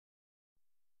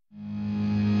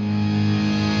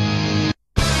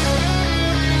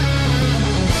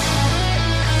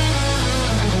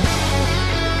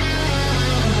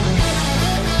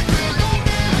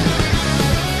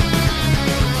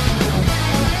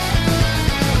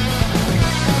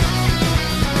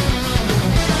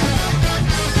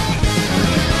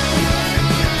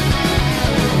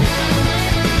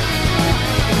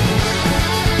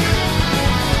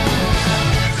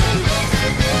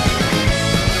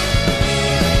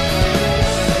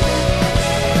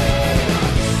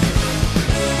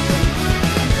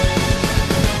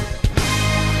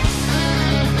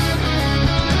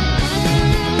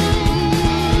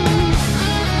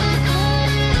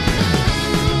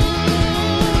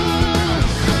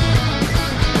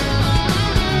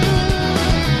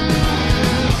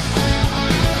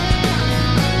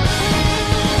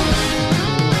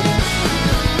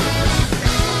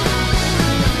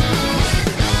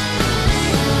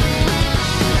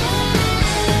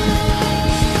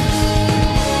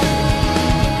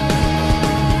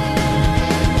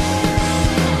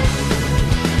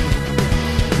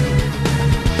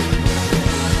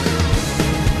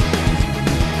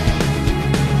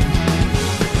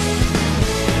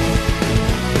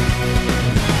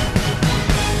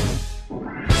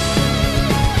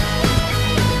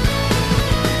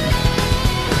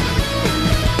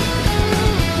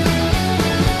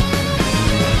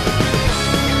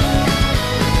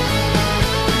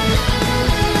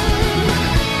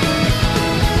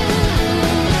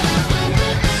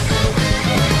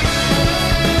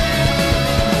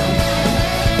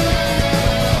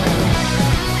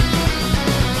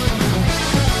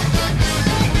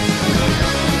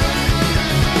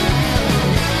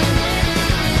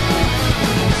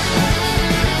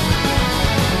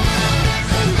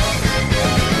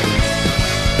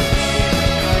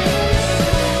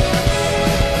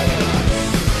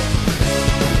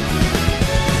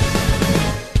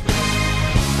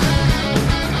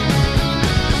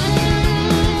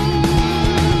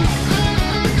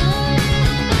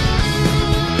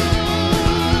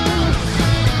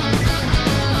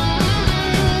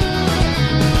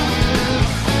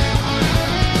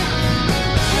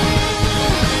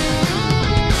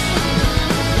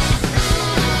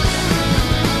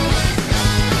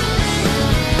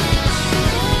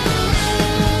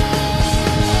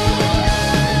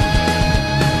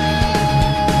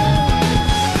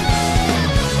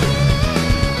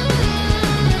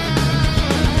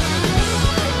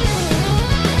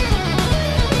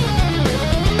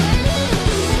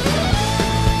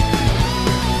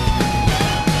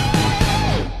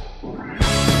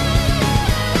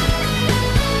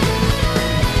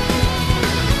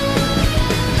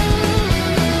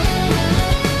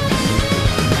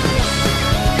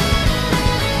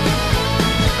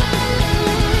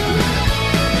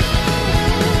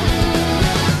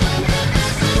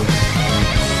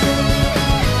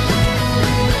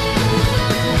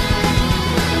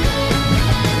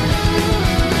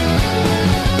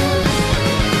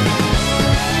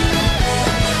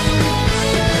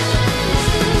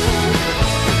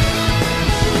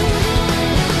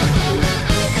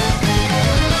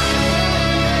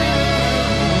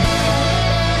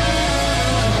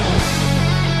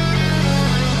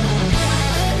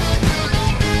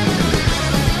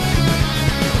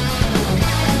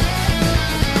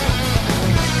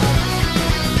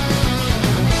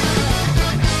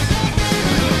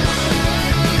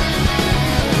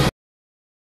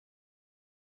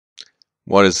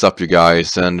What is up, you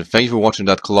guys, and thank you for watching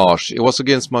that collage. It was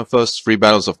against my first 3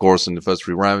 battles, of course, in the first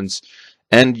 3 rounds.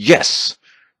 And yes,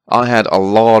 I had a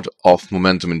lot of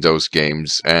momentum in those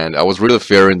games, and I was really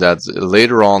fearing that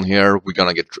later on here we're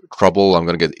gonna get trouble. I'm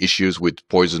gonna get issues with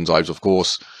poison types, of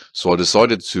course. So I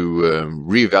decided to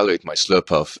reevaluate my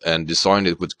Slurpuff and designed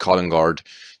it with Cotton Guard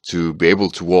to be able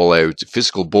to wall out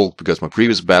physical bulk, because my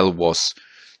previous battle was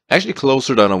actually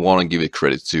closer than I want to give it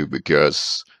credit to,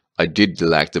 because I did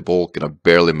lack the bulk and I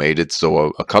barely made it.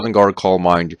 So a Cotton Guard, Calm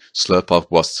Mind, Slurpuff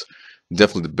was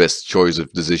definitely the best choice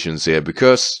of decisions here,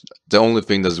 because the only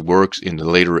thing that works in the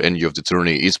later end of the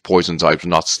tourney is poison types,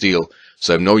 not steel.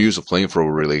 So I have no use of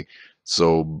flamethrower really.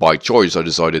 So by choice I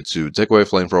decided to take away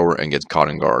flamethrower and get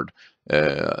Cotton Guard.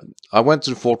 I went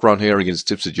to the 4th round here against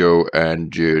Tipsy Joe,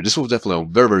 and this was definitely a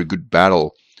very, very good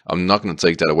battle. I'm not going to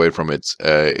take that away from it.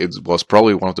 It was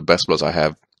probably one of the best battles I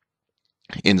have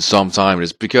in some time.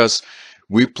 It's because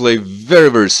we play very,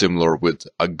 very similar with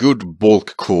a good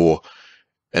bulk core,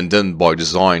 and then by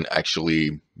design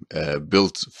actually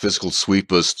built physical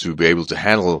sweepers to be able to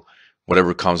handle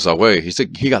whatever comes our way.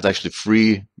 He got actually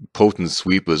 3 potent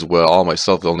sweepers, where I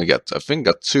myself only got, I think,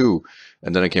 got 2,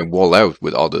 and then I can wall out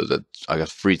with other that I got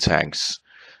 3 tanks.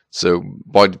 So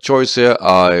by the choice here,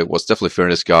 I was definitely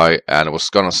fearing this guy, and I was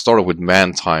gonna start off with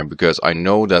man time, because I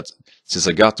know that since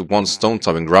I got the 1 stone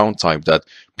type and ground type, that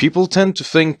people tend to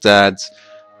think that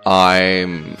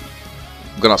I'm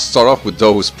gonna start off with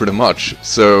those pretty much.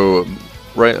 So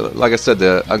right, like I said,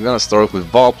 I'm gonna start off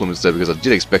with Vileplume instead, because I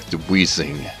did expect the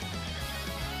Wheezing.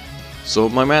 So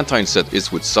my Mantine set is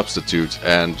with Substitute,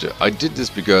 and I did this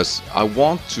because I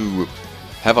want to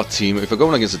have a team. If I'm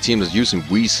going against a team that's using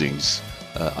Wheezings,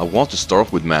 I want to start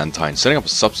off with Mantine, setting up a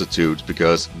Substitute,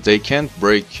 because they can't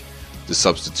break the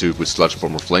Substitute with Sludge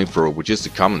Bomb or Flamethrower, which is the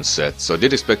common set. So I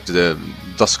did expect the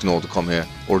Dusknoll to come here,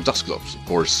 or Duskgloves, of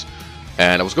course.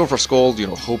 And I was going for a Scald, you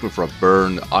know, hoping for a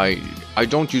burn. I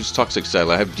don't use Toxic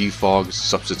Saddle. I have Defog,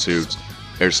 Substitute,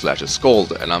 Air Slash, and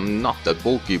Scald, and I'm not that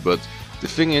bulky, but the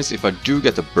thing is, if I do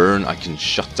get a burn, I can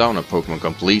shut down a Pokemon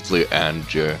completely and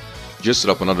just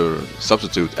set up another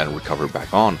Substitute and recover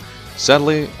back on.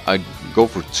 Sadly, I go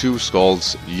for 2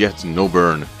 Scalds, yet no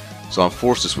burn. So I'm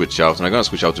forced to switch out, and I'm gonna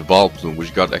switch out to Vileplume,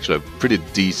 which got actually a pretty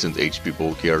decent HP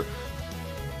bulk here.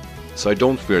 So I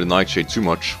don't fear the Nightshade too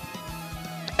much.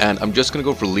 And I'm just gonna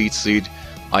go for Lead Seed.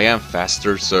 I am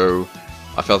faster, so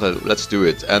I felt that let's do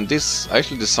it. And this, I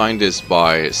actually designed this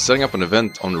by setting up an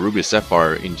event on Ruby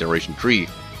Sapphire in Generation 3.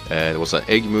 It was an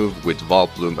egg move with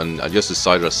Vileplume, and I just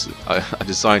decided I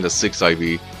designed a 6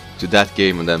 IV to that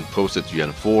game, and then posted to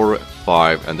Gen 4,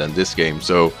 5, and then this game.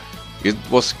 So it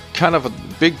was kind of a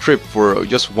big trip for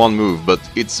just one move, but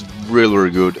it's really, really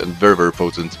good and very, very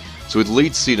potent. So with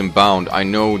Lead Seed and Bound, I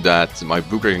know that my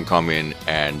Booker can come in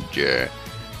and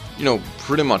you know,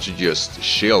 pretty much just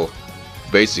chill,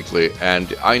 basically.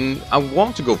 And I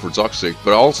want to go for Toxic,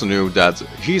 but I also knew that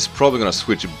he's probably gonna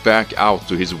switch back out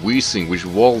to his Wheezing, which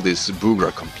walled this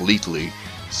Boogra completely.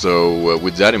 So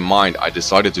with that in mind, I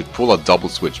decided to pull a double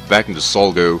switch back into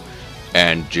Solgo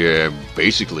and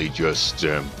basically just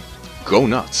go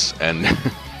nuts. And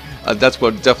that's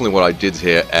definitely what I did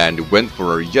here, and went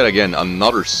for yet again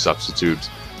another Substitute,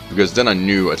 because then I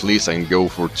knew at least I can go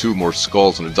for 2 more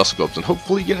Skulls on the Duskgloves and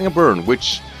hopefully getting a burn,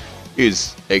 which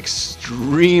is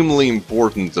extremely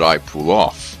important that I pull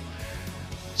off.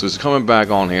 So it's coming back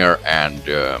on here, and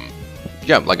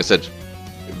yeah, like I said,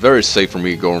 very safe for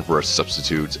me going for a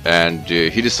Substitute, and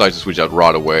he decides to switch out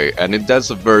right away, and that's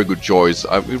a very good choice.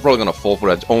 I'm probably gonna fall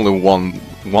for that only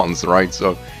once, right?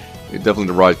 So definitely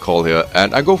the right call here,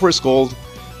 and I go for a Scald.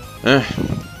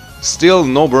 Still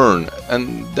no burn,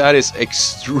 and that is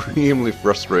extremely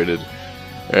frustrated.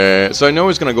 So I know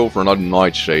he's gonna go for another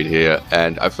Nightshade here,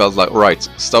 and I felt like, alright,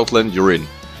 Stoutland, you're in.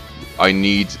 I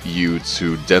need you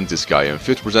to dent this guy, and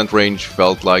 50% range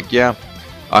felt like, yeah,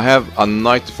 I have a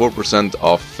 94%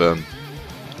 of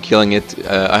killing it.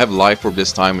 I have Life Orb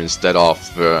this time instead of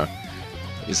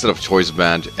Choice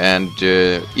Band, and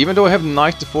even though I have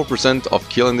 94% of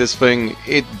killing this thing,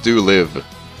 it do live.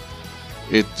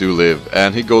 It do live,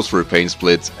 and he goes for a Pain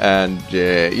Split, and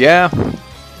yeah,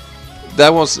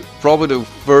 that was probably the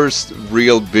first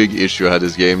real big issue I had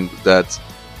this game, that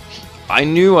I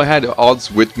knew I had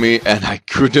odds with me and I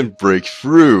couldn't break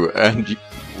through, and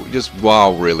just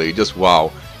wow, really, just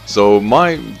wow. So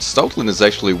my Stoutland is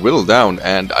actually whittled down,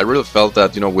 and I really felt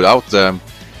that, you know, without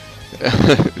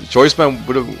Choice Band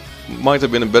might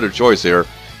have been a better choice here.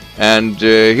 And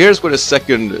here's where the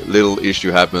second little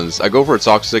issue happens. I go for a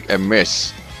Toxic and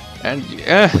miss. And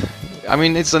yeah, I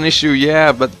mean, it's an issue,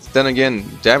 yeah, but then again,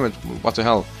 damn it, what the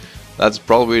hell. That's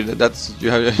probably, you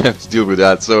have to deal with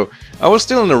that. So I was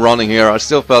still in the running here. I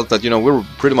still felt that, you know, we were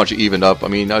pretty much evened up. I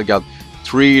mean, I got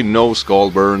 3 no skull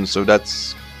burns, so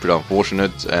that's pretty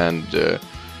unfortunate. And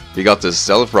he got the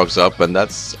stealth rocks up, and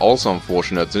that's also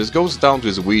unfortunate. And it goes down to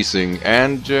his wheezing,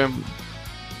 and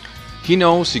he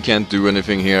knows he can't do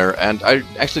anything here. And I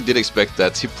actually did expect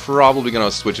that he's probably gonna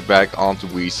switch back onto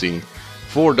wheezing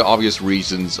for the obvious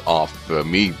reasons of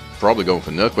me probably going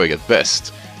for Nerdquake at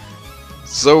best.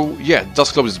 So yeah,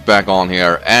 Dustclub is back on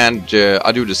here, and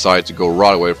I do decide to go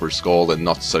right away for Skull and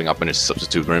not setting up any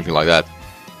substitute or anything like that.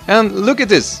 And look at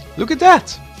this! Look at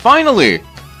that! Finally!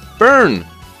 Burn!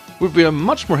 We've been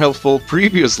much more helpful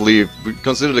previously,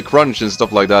 consider the crunch and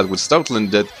stuff like that with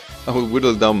Stoutland, that I will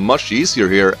whittle down much easier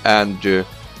here, and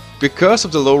because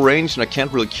of the low range and I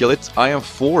can't really kill it, I am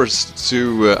forced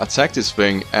to attack this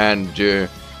thing, and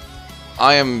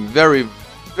I am very,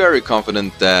 very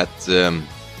confident that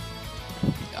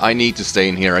I need to stay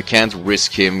in here. I can't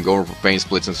risk him going for pain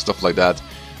splits and stuff like that.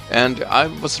 And I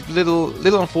was a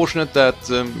little unfortunate that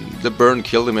the burn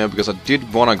killed him here, because I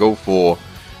did want to go for...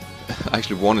 I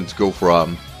actually wanted to go for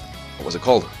what was it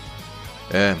called?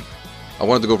 I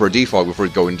wanted to go for a defog before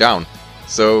it going down.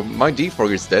 So my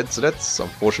defog is dead, so that's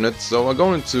unfortunate. So I'm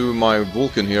going into my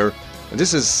Vulcan here. And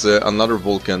this is another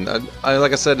Vulcan.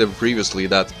 Like I said previously,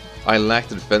 that I lacked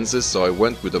the defenses, so I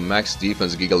went with a max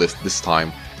defense Gigalith this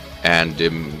time. And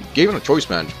gave him a choice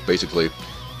band, basically.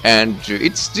 And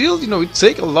it still, you know, it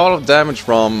takes a lot of damage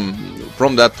from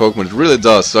that Pokemon. It really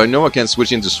does. So I know I can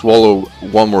switch into Swallow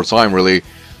one more time, really.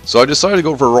 So I decided to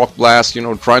go for a Rock Blast, you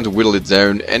know, trying to whittle it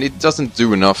down, and it doesn't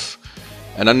do enough.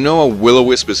 And I know a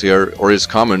Will-O-Wisp is here, or is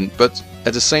coming, but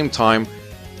at the same time,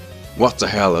 what the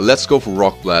hell? Let's go for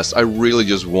Rock Blast. I really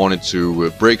just wanted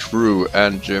to break through,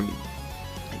 and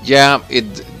yeah,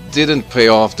 it didn't pay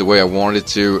off the way I wanted it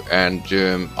to, and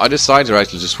I decided to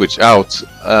actually just switch out.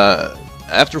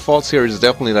 Afterthoughts here is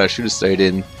definitely that I should have stayed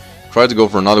in, tried to go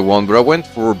for another one, but I went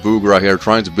for Boogra here,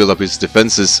 trying to build up his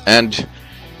defenses, and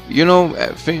you know,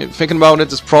 thinking about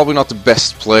it, it's probably not the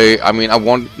best play. I mean, I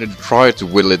wanted to try to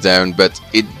whittle it down, but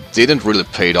it didn't really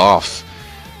pay off.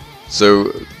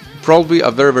 So probably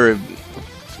a very, very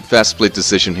fast split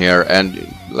decision here, and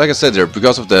like I said there,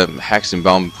 because of the hacks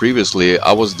inbound previously,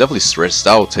 I was definitely stressed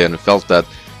out here and felt that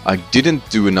I didn't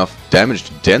do enough damage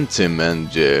to dent him, and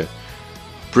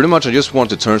pretty much I just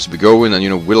wanted turns to be going and, you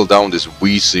know, whittle down this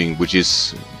Wheezing, which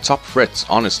is top threat,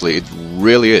 honestly, it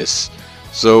really is.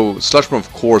 So Sludge Bomb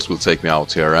of course will take me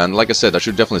out here, and like I said, I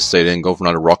should definitely stay in and go for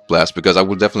another Rock Blast, because I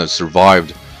would definitely have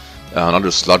survived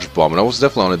another Sludge Bomb, and I was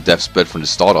definitely on a death's bed from the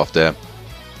start off there.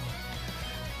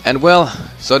 And well,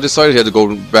 so I decided here to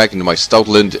go back into my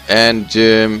Stoutland, and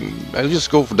I'll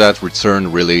just go for that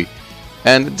return, really.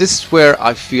 And this is where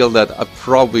I feel that I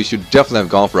probably should definitely have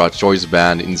gone for a Choice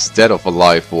Band instead of a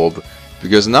Life Orb,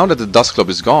 because now that the Dust Club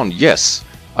is gone, yes,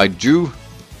 I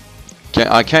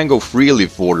can go freely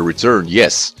for the return,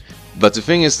 yes. But the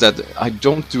thing is that I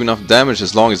don't do enough damage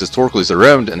as long as the Torkoal is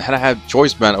around, and had I had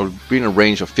Choice Band, I would be in a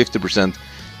range of 50%,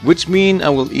 which means I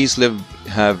will easily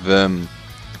have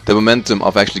the momentum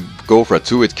of actually go for a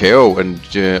 2-hit KO, and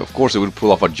of course I would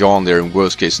pull off a John there in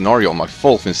worst case scenario on my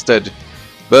Fulf instead.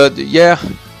 But yeah,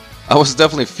 I was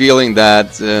definitely feeling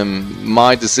that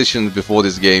my decisions before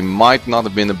this game might not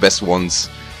have been the best ones,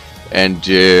 and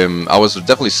I was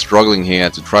definitely struggling here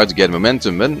to try to get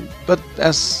momentum. But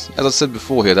as I said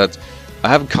before here, that I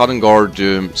have Cotton Guard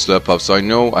Slurp Up, so I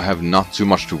know I have not too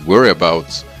much to worry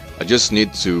about. I just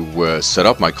need to set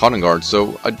up my Cotton Guard,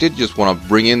 so I did just want to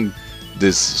bring in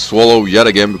this Swallow yet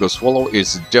again, because Swallow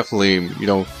is definitely, you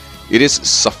know, it is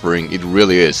suffering, it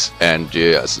really is. And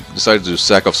I decided to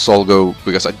sack off Solgo,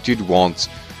 because I did want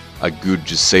a good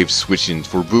safe switching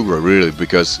for Boogra, really,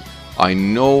 because I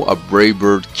know a Brave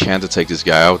Bird can't take this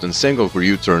guy out, and same goes for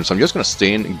U-turn, so I'm just gonna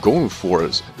stay in and going for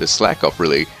the slack off,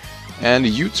 really. And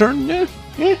U-turn,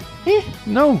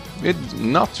 no, it's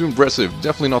not too impressive,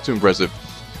 definitely not too impressive.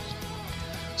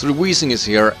 So the Wheezing is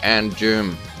here, and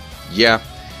yeah,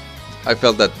 I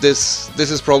felt that this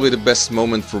is probably the best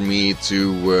moment for me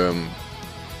to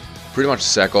pretty much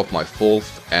sack off my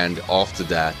Fulf, and after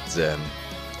that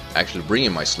actually bring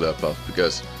in my Slurp Up,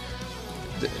 because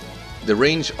the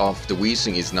range of the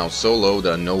Wheezing is now so low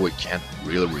that I know it can't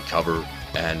really recover,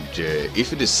 and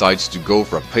if it decides to go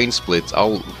for a Pain Split,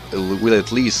 will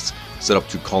at least set up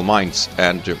 2 Calm Minds,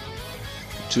 and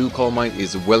 2 Calm Mind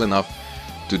is well enough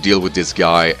to deal with this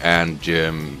guy and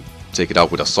take it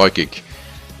out with a Psychic.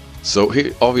 So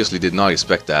he obviously did not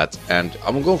expect that, and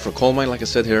I'm going for Calm Mind, like I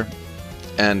said here,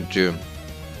 and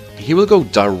he will go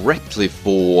directly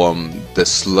for the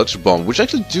Sludge Bomb, which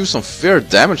actually do some fair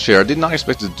damage here. I did not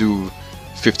expect to do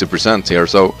 50% here,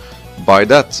 so by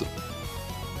that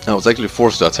I was actually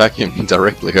forced to attack him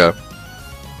directly here,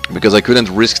 because I couldn't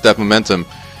risk that momentum.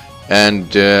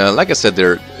 And like I said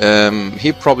there,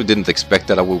 he probably didn't expect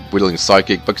that I would whittling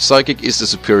Psychic, but Psychic is the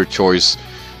superior choice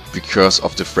because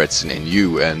of the threats in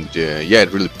NU, and yeah,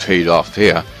 it really paid off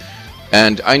here.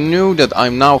 And I knew that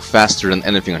I'm now faster than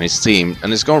anything on his team,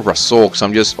 and he's going for a Assault, so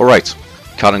I'm just, alright,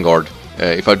 Cutting Guard.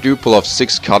 If I do pull off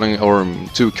 6 cutting or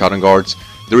 2 Cutting Guards,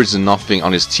 there is nothing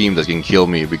on his team that can kill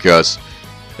me, because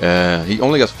he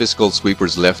only got Physical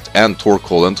Sweepers left and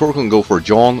Torkoal, and Torkoal can go for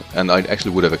John, and I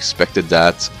actually would have expected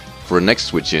that for a next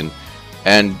switch in.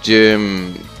 And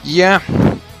yeah,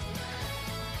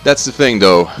 that's the thing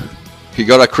though, he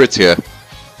got a crit here.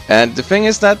 And the thing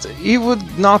is that he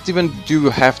would not even do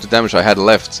half the damage I had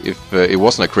left if it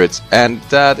wasn't a crit. And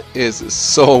that is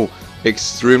so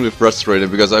extremely frustrating,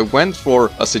 because I went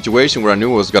for a situation where I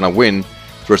knew I was gonna win,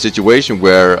 to a situation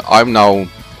where I've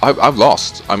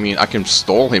lost. I mean, I can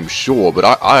stall him, sure, but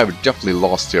I have definitely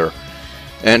lost here.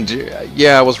 And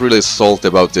yeah, I was really salty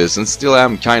about this, and still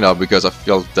am kind of, because I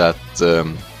felt that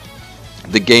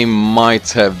the game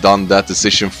might have done that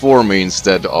decision for me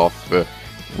instead of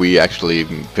we actually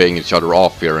paying each other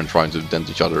off here and trying to dent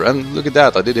each other. And look at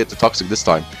that, I did hit the Toxic this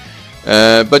time.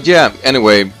 But yeah,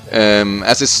 anyway,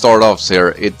 as it starts off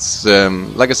here, it's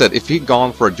like I said, if he'd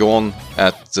gone for a John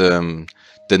at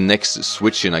the next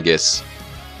switch in, I guess,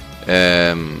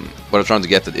 what I'm trying to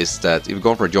get at is that if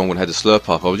going for a John would have the Slurp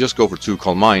Puff, I would just go for 2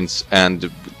 Calm Minds,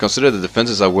 and consider the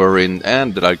defenses I were in,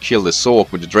 and that I killed the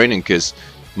Soak with the Draining Kiss,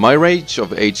 my range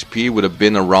of HP would have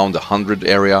been around the 100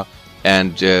 area.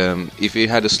 And if he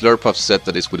had a Slurp Puff set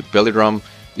that is with Belly Drum,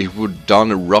 it would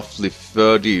done roughly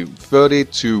 30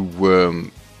 to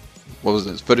what was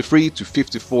it, 33 to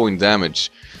 54 in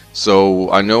damage. So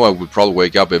I know I would probably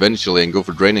wake up eventually and go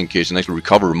for Draining Kiss and actually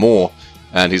recover more,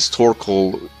 and his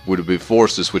Torkoal would be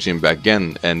forced to switch him back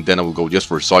again, and then I will go just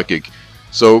for Psychic.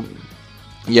 So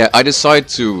yeah, I decided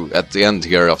to, at the end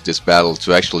here of this battle,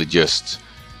 to actually just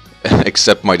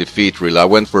accept my defeat, really. I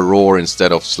went for Roar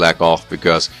instead of Slack Off,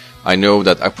 because I know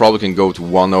that I probably can go to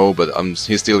 1-0, but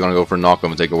he's still gonna go for Knock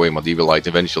Off and take away my DV Light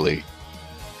eventually.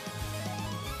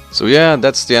 So yeah,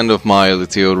 that's the end of my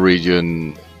LITHEO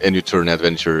region NU Tourney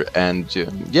adventure, and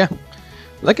yeah,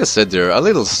 like I said there, a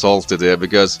little salty there,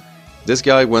 because this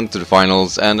guy went to the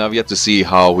finals, and I've yet to see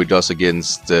how he does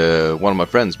against one of my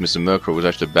friends, Mr. Mercury, which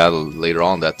actually battled later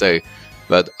on that day.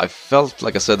 But I felt,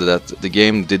 like I said, that the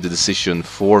game did the decision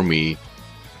for me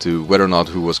to whether or not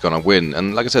who was gonna win.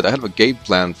 And like I said, I had a game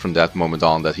plan from that moment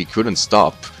on that he couldn't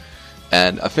stop.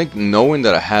 And I think knowing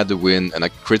that I had to win and a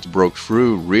crit broke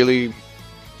through, really,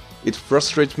 it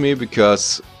frustrates me,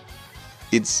 because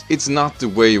it's not the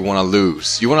way you want to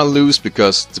lose. You want to lose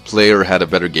because the player had a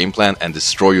better game plan and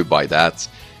destroy you by that.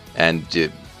 And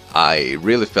I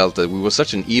really felt that we were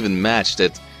such an even match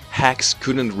that hacks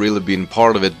couldn't really be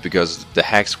part of it, because the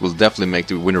hacks will definitely make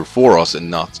the winner for us and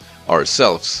not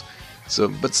ourselves. So,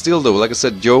 but still though, like I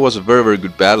said, Joe was a very, very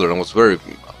good battler and was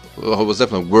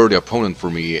definitely a worthy opponent for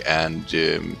me, and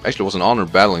actually was an honor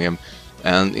battling him.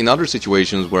 And in other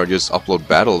situations where I just upload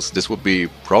battles, this would be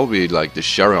probably like the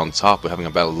cherry on top of having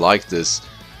a battle like this,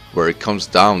 where it comes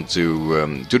down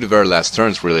to the very last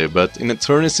turns, really. But in a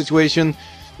tourney situation,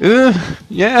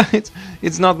 yeah,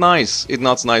 it's not nice. It's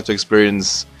not nice to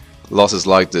experience losses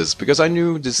like this, because I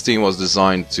knew this team was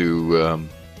designed to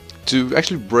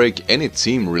actually break any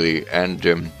team, really,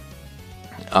 and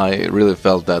I really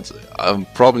felt that I'm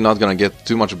probably not gonna get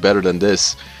too much better than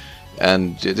this.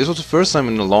 And this was the first time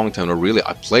in a long time that really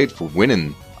I played for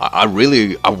winning. I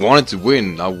wanted to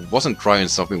win. I wasn't trying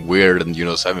something weird and, you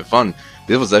know, just having fun.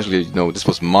 This was actually, you know, this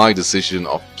was my decision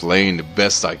of playing the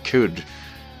best I could,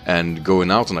 and going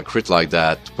out on a crit like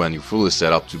that when you're fully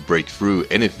set up to break through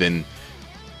anything,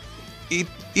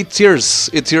 it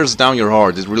tears down your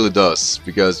heart. It really does,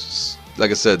 because,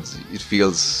 like I said, it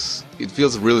feels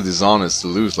really dishonest to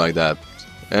lose like that.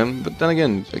 But then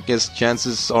again, I guess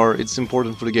chances are it's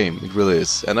important for the game. It really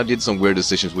is. And I did some weird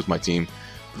decisions with my team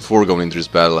before going into this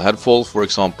battle. Had Fall, for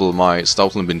example, my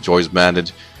Stoutland been choice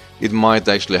banded, it might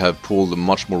actually have pulled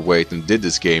much more weight than did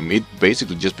this game. It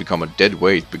basically just become a dead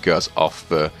weight because of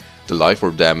the life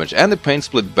orb damage and the pain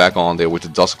split back on there with the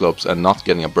dust globes and not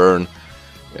getting a burn.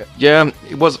 Yeah,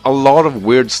 it was a lot of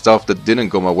weird stuff that didn't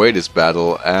go my way this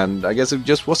battle, and I guess it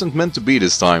just wasn't meant to be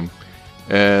this time.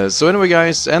 So anyway,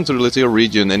 guys, and to the LITHEO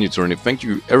region NU Tourney, thank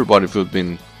you everybody for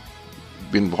being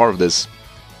part of this,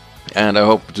 and I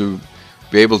hope to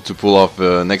be able to pull off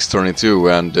next tourney too,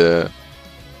 and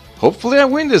hopefully I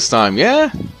win this time.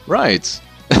 Yeah, right.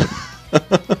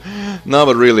 No,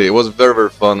 but really, it was very, very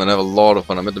fun, and I have a lot of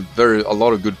fun. I met a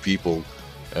lot of good people,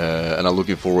 and I'm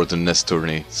looking forward to the next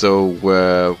tourney. So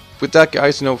with that,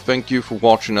 guys, thank you for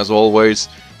watching as always.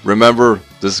 Remember,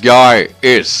 the sky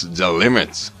is the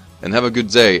limit. And have a good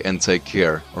day and take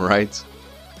care, alright?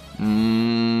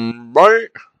 Bye!